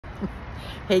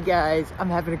Hey guys, I'm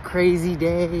having a crazy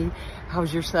day.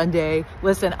 How's your Sunday?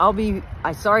 Listen, I'm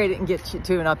sorry I didn't get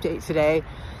to an update today.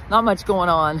 Not much going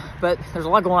on, but there's a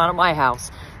lot going on at my house.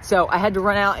 So I had to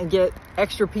run out and get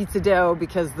extra pizza dough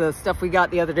because the stuff we got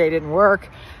the other day didn't work.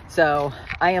 So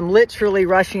I am literally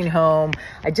rushing home.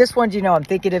 I just wanted you to know I'm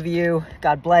thinking of you.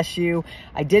 God bless you.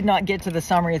 I did not get to the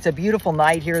summary. It's a beautiful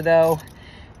night here though.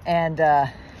 And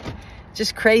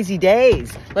just crazy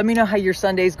days. Let me know how your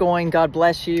Sunday's going. God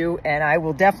bless you. And I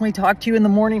will definitely talk to you in the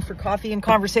morning for coffee and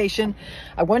conversation.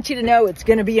 I want you to know it's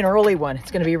going to be an early one.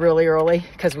 It's going to be really early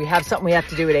because we have something we have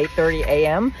to do at 8:30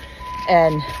 a.m.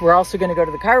 And we're also going to go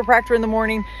to the chiropractor in the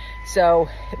morning. So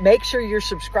make sure you're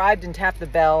subscribed and tap the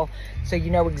bell so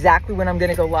you know exactly when I'm going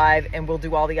to go live, and we'll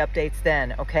do all the updates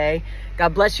then, okay?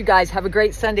 God bless you guys. Have a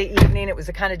great Sunday evening. It was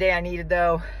the kind of day I needed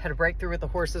though. Had a breakthrough with the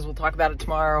horses. We'll talk about it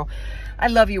tomorrow. I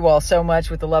love you all so much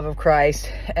with the love of Christ,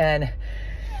 and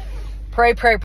pray,